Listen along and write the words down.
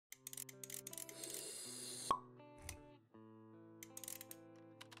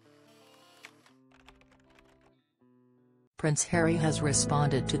Prince Harry has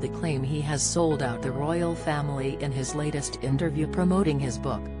responded to the claim he has sold out the royal family in his latest interview promoting his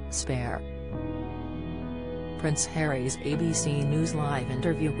book, Spare. Prince Harry's ABC News Live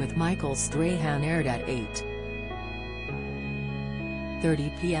interview with Michael Strahan aired at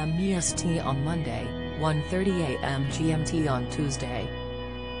 8:30 p.m. EST on Monday, 1:30 a.m. GMT on Tuesday.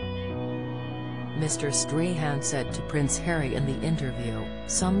 Mr. Strahan said to Prince Harry in the interview,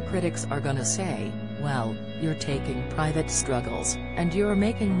 "Some critics are gonna say, well, you're taking private struggles, and you're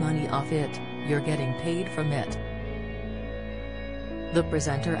making money off it, you're getting paid from it." The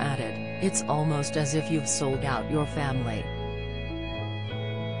presenter added, "It's almost as if you've sold out your family."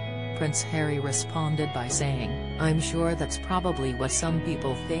 Prince Harry responded by saying, "I'm sure that's probably what some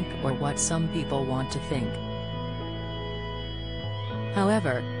people think or what some people want to think."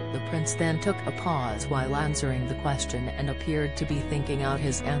 However, the prince then took a pause while answering the question and appeared to be thinking out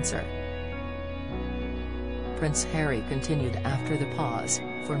his answer. Prince Harry continued after the pause,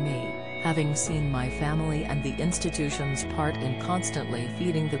 "For me, having seen my family and the institution's part in constantly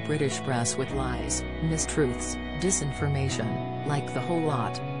feeding the British press with lies, mistruths, disinformation, like the whole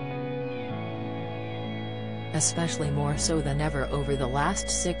lot. Especially more so than ever over the last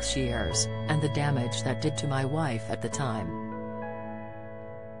 6 years, and the damage that did to my wife at the time.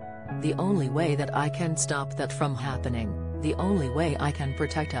 The only way that I can stop that from happening, the only way I can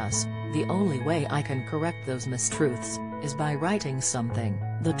protect us, the only way I can correct those mistruths, is by writing something,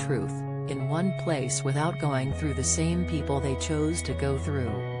 the truth, in one place without going through the same people they chose to go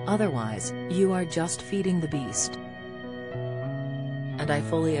through, otherwise, you are just feeding the beast. And I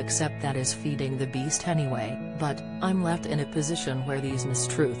fully accept that is feeding the beast anyway, but, I'm left in a position where these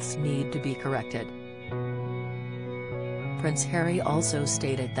mistruths need to be corrected." Prince Harry also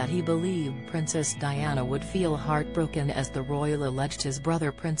stated that he believed Princess Diana would feel heartbroken as the royal alleged his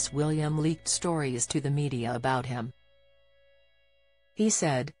brother Prince William leaked stories to the media about him. He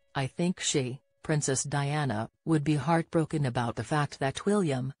said, "I think she, Princess Diana, would be heartbroken about the fact that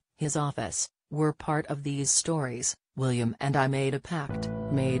William, his office, were part of these stories. William and I made a pact,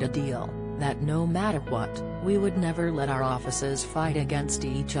 made a deal, that no matter what, we would never let our offices fight against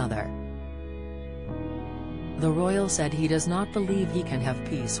each other." The royal said he does not believe he can have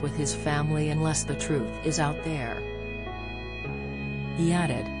peace with his family unless the truth is out there. He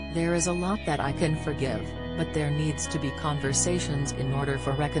added, "There is a lot that I can forgive, but there needs to be conversations in order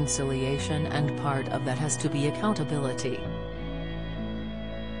for reconciliation, and part of that has to be accountability."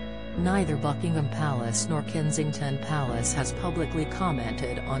 Neither Buckingham Palace nor Kensington Palace has publicly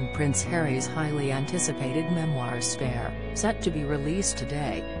commented on Prince Harry's highly anticipated memoir Spare, set to be released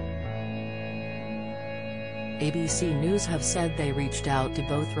today. ABC News have said they reached out to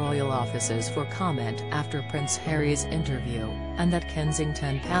both royal offices for comment after Prince Harry's interview, and that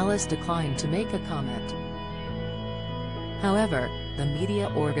Kensington Palace declined to make a comment. However, the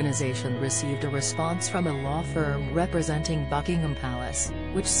media organization received a response from a law firm representing Buckingham Palace,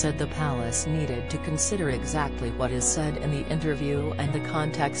 which said the palace needed to consider exactly what is said in the interview and the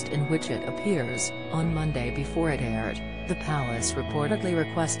context in which it appears. On Monday before it aired, the palace reportedly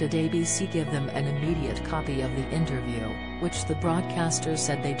requested ABC give them an immediate copy of the interview, which the broadcaster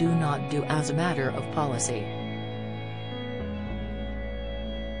said they do not do as a matter of policy.